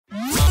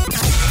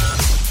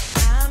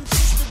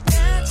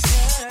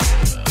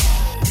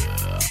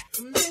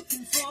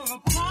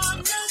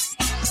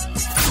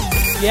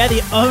Yeah,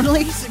 the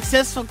only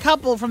successful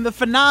couple from the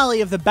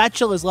finale of The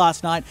Bachelors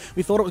last night.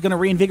 We thought it was going to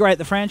reinvigorate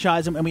the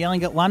franchise, and we only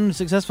got one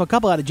successful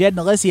couple out of Jed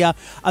and Alessia.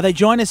 They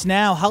join us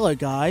now. Hello,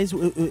 guys.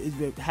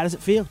 How does it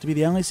feel to be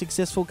the only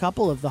successful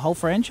couple of the whole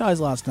franchise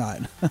last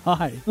night?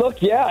 Hi.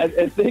 Look, yeah,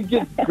 I think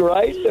it's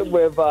great that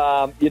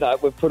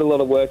we've put a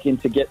lot of work in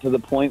to get to the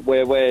point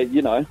where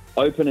we're,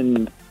 open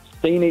and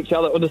seeing each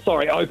other. Oh,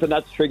 sorry, open.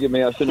 That's triggered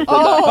me. I shouldn't have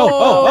said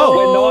that.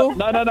 We're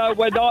not. No,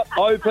 we're not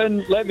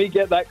open. Let me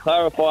get that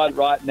clarified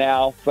right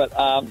now. But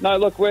no,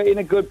 look, we're in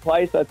a good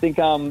place. I think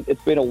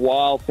it's been a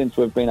while since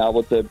we've been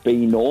able to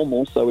be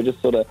normal, so we're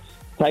just sort of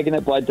taking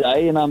it by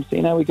day and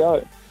seeing how we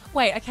go.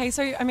 Wait, okay,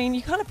 so,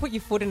 you kind of put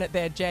your foot in it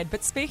there, Jed,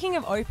 but speaking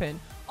of open,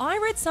 I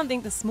read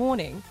something this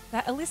morning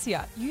that,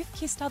 Alessia, you've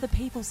kissed other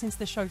people since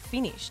the show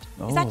finished.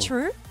 Is that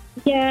true?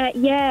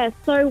 Yeah.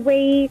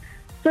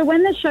 So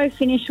when the show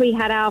finished, we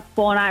had our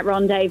 4-night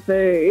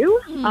rendezvous,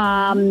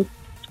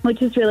 which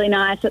was really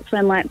nice. That's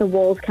when the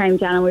walls came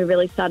down and we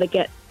really started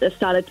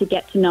to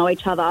get to know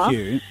each other.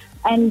 Cute.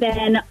 And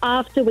then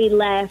after we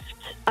left,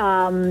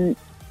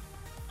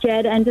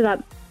 Jed ended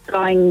up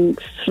going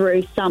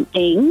through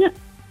something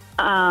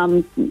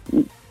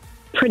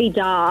pretty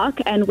dark,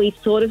 and we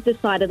sort of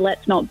decided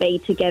let's not be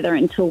together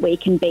until we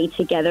can be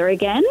together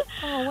again.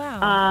 Oh,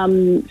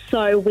 wow.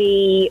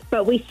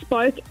 But we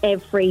spoke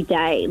every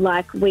day.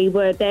 We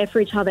were there for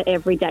each other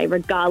every day,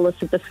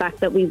 regardless of the fact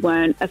that we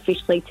weren't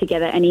officially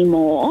together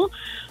anymore.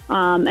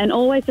 And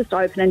always just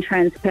open and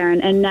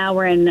transparent. And now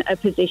we're in a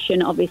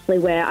position, obviously,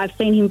 where I've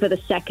seen him for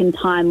the second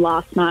time.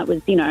 Last night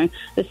was, the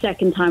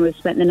second time we've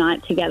spent the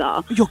night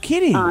together. You're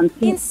kidding?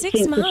 In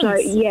 6 months? The show.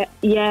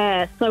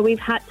 Yeah. So we've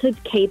had to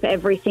keep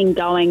everything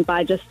going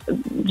by just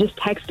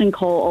text and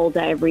call all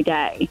day, every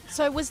day.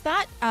 So was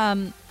that...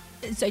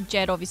 So,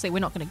 Jed, obviously, we're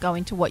not going to go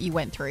into what you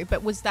went through,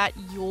 but was that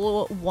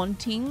your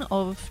wanting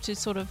to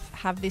sort of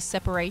have this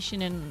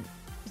separation and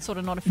sort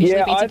of not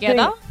officially be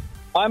together?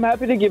 I'm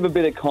happy to give a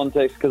bit of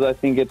context because I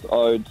think it's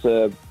owed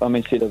to...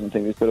 she doesn't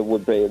think this, but it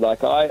would be.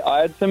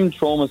 I had some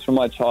traumas from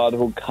my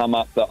childhood come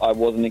up that I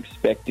wasn't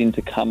expecting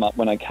to come up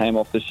when I came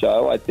off the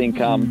show. I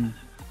think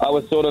I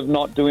was sort of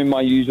not doing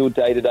my usual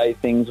day-to-day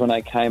things when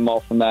I came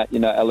off, and that,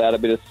 allowed a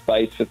bit of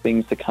space for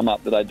things to come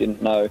up that I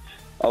didn't know.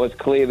 I was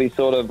clearly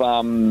sort of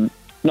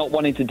not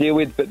wanting to deal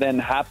with, but then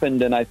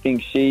happened, and I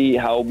think she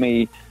held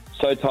me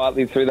so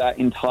tightly through that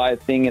entire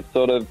thing. It's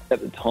sort of, at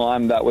the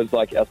time, that was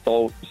our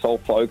sole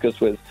focus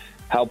was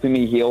helping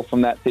me heal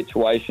from that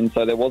situation.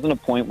 So there wasn't a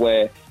point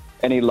where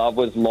any love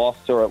was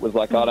lost or it was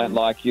I don't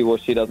like you or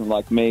she doesn't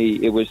like me.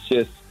 It was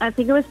just... I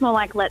think it was more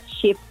let's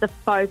shift the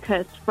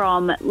focus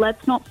from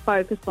let's not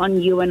focus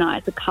on you and I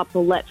as a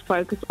couple, let's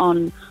focus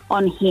on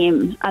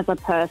him as a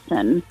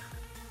person.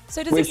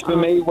 So does Which for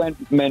me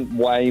meant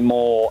way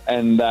more,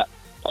 and that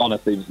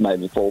honestly just made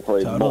me fall for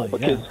even more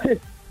because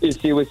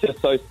she was just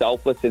so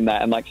selfless in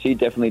that, and she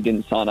definitely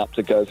didn't sign up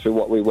to go through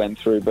what we went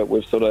through, but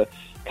we've sort of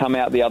come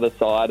out the other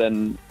side,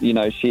 and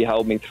she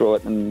held me through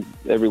it, and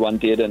everyone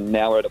did, and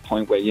now we're at a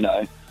point where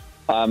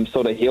I'm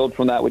sort of healed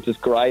from that, which is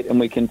great, and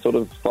we can sort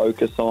of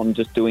focus on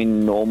just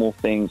doing normal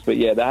things. But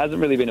yeah, there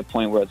hasn't really been a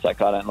point where it's I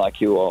don't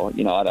like you or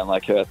I don't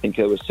like her. I think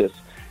it was just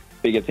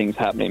bigger things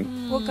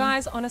happening. Well,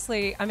 guys,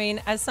 honestly,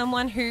 as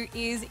someone who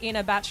is in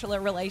a bachelor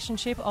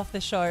relationship off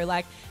the show,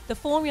 the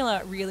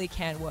formula really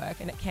can work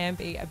and it can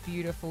be a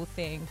beautiful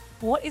thing.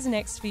 What is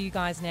next for you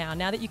guys now?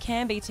 Now that you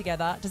can be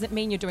together, does it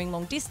mean you're doing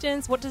long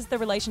distance? What does the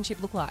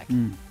relationship look like?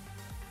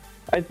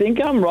 I think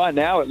right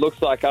now it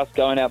looks like us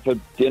going out for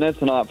dinner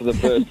tonight for the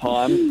first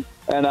time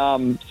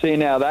and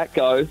seeing how that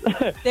goes.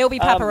 There'll be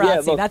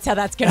paparazzi. That's how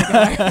that's going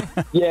to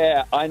go.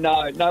 Yeah, I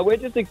know. No, we're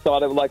just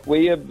excited.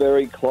 We are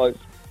very close.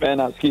 And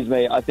I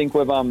think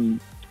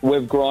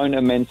we've grown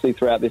immensely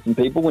throughout this, and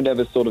people would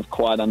never sort of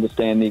quite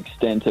understand the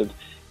extent of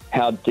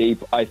how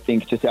deep I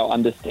think just our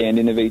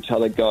understanding of each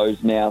other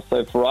goes now.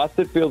 So for us,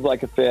 it feels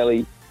like a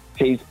fairly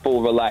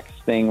peaceful,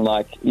 relaxed thing.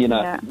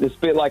 This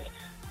bit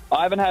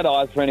I haven't had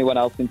eyes for anyone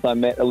else since I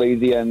met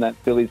Alessia, and that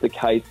still is the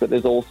case. But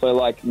there's also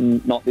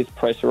not this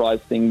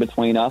pressurized thing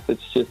between us.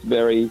 It's just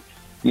very...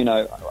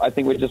 I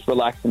think we're just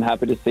relaxed and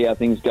happy to see how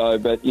things go.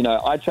 But,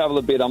 I travel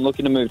a bit. I'm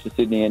looking to move to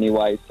Sydney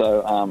anyway.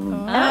 So,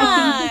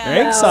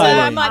 very exciting. So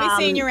I might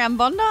be seeing you around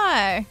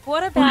Bondi.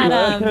 What about...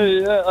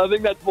 yeah, I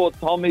think that's more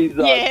Tommy's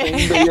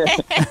thing. But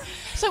yeah.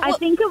 I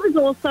think it was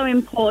also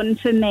important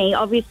for me,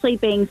 obviously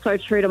being so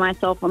true to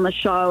myself on the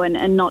show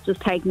and not just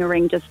taking a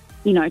ring, to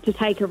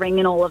take a ring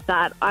and all of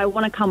that. I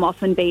want to come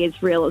off and be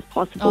as real as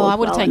possible. Oh, I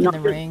would have taken the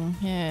ring,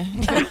 yeah.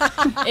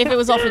 If it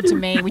was offered to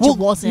me, which it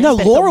wasn't. No,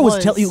 Laura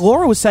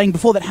was saying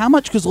before that how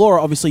much, because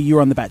Laura, obviously you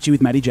were on The Bachelor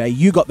with Matty J,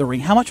 you got the ring.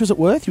 How much was it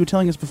worth? You were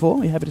telling us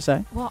before. Are you happy to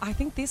say? Well, I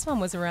think this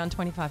one was around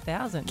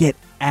 $25,000. Get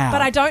out.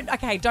 But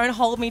don't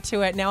hold me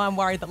to it. Now I'm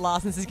worried that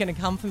Larson's is going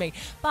to come for me.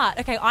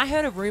 But, I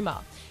heard a rumour.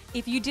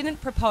 If you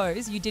didn't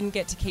propose, you didn't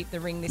get to keep the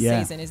ring this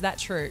season. Is that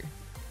true?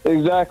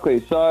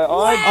 Exactly. So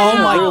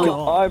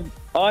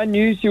I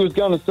knew she was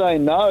going to say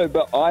no,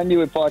 but I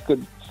knew if I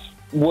could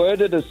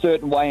word it a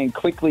certain way and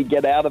quickly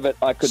get out of it,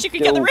 I could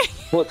get the ring.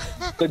 put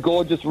the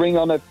gorgeous ring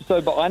on her.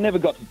 So, but I never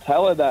got to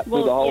tell her that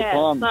through the whole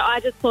time. So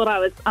I just thought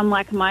I'm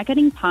like, am I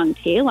getting punked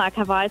here? Like,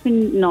 have I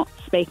been not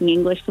speaking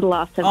English for the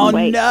last 7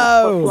 weeks?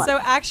 Oh, no. So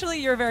actually,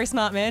 you're a very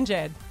smart man,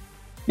 Jed.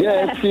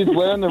 Yeah, she's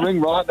wearing the ring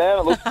right now.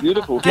 It looks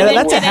beautiful. Yeah,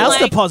 that's a and then, house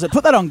like- deposit.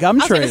 Put that on I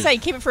was going to Gumtree. say,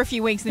 keep it for a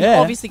few weeks, and Yeah.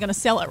 you're obviously going to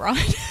sell it,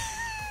 right?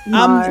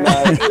 No. No,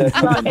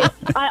 definitely.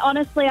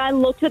 I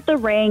looked at the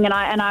ring and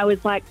I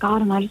was like,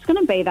 God, am I just going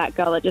to be that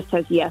girl that just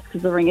says yes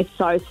because the ring is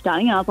so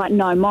stunning? And I was like,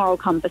 no, moral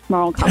compass.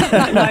 No,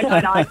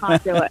 I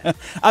can't do it.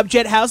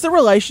 Jet, how's the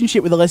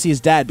relationship with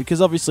Alessia's dad? Because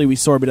obviously we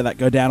saw a bit of that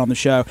go down on the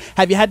show.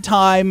 Have you had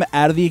time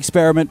out of the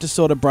experiment to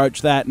sort of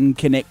broach that and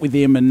connect with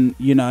him and,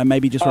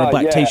 maybe just wear a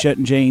black yeah. T-shirt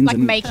and jeans Like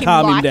and make him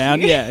calm him like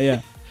down? you.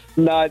 Yeah.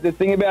 No, the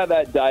thing about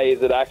that day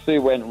is it actually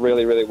went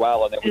really, really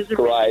well, and it was a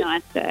really great.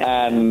 nice day.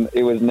 And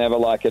it was never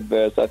like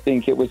adverse. I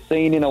think it was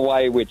seen in a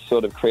way which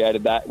sort of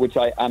created that, which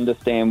I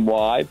understand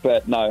why.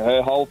 But no,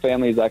 her whole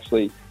family is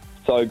actually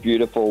so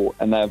beautiful,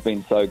 and they've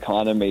been so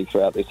kind to me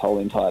throughout this whole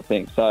entire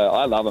thing. So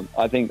I love them.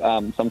 I think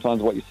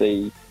sometimes what you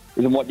see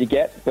isn't what you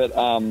get, but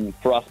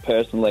for us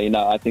personally,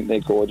 no, I think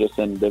they're gorgeous,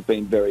 and they've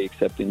been very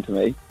accepting to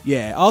me.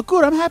 Yeah. Oh,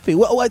 good. I'm happy.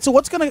 Well, so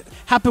what's going to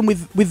happen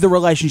with the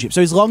relationship?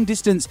 So is long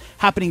distance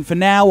happening for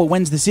now, or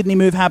when's the Sydney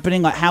move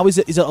happening? Like, how is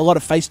it? Is it a lot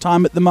of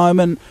FaceTime at the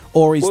moment,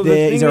 or is Well,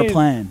 there the a thing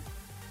plan?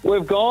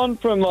 We've gone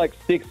from like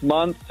 6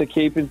 months to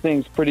keeping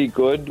things pretty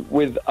good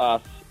with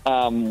us.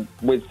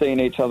 With seeing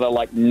each other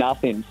like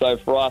nothing. So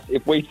for us,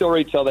 if we saw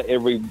each other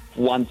every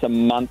once a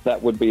month,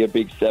 that would be a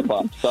big step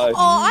up. So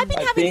I've been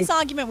I having think- this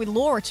argument with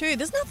Laura too.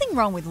 There's nothing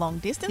wrong with long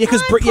distance. Yeah,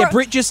 because I'm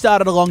Brit just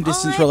started a long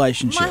distance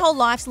relationship. My whole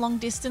life's long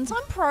distance.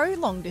 I'm pro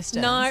long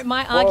distance. No,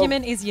 my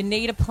argument is you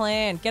need a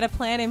plan. Get a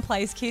plan in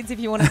place, kids,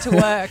 if you want it to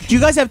work. Do you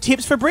guys have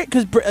tips for Brit?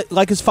 Because,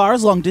 as far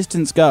as long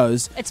distance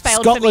goes, It's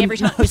failed for me every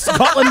time.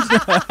 Scotland,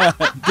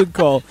 good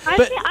call.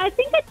 But I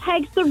think it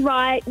takes the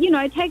right,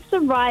 it takes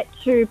the right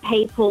two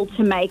people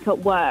to make it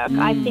work.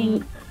 I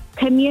think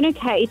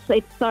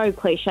it's so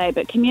cliche,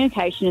 but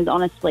communication is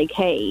honestly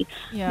key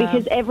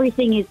because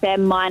everything is there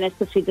minus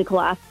the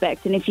physical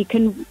aspect. And if you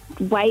can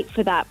wait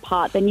for that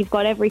part, then you've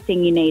got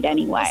everything you need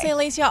anyway. See,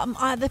 Alicia,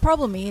 the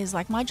problem is,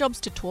 like, my job's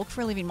to talk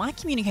for a living. My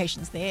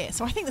communication's there.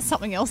 So I think there's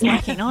something else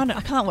lacking.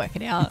 I can't work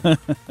it out.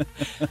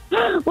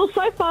 Well,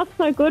 so far,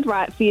 so good,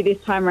 right, for you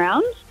this time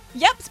round?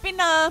 Yep, it's been...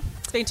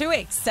 It's been 2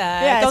 weeks.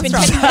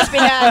 it's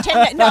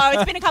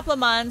been a couple of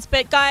months.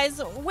 But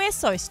guys, we're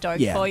so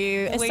stoked for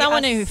you. As We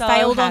someone are who so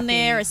failed on happy.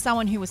 there, as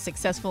someone who was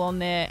successful on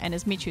there, and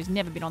as Mitch who's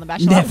never been on The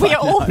Bachelor, we're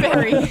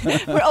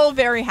all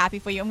very happy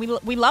for you, and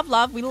we love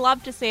love. We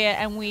love to see it,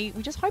 and we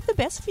just hope the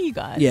best for you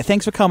guys. yeah,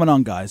 thanks for coming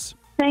on, guys.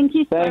 Thank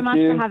you so Thank much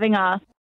you. for having us.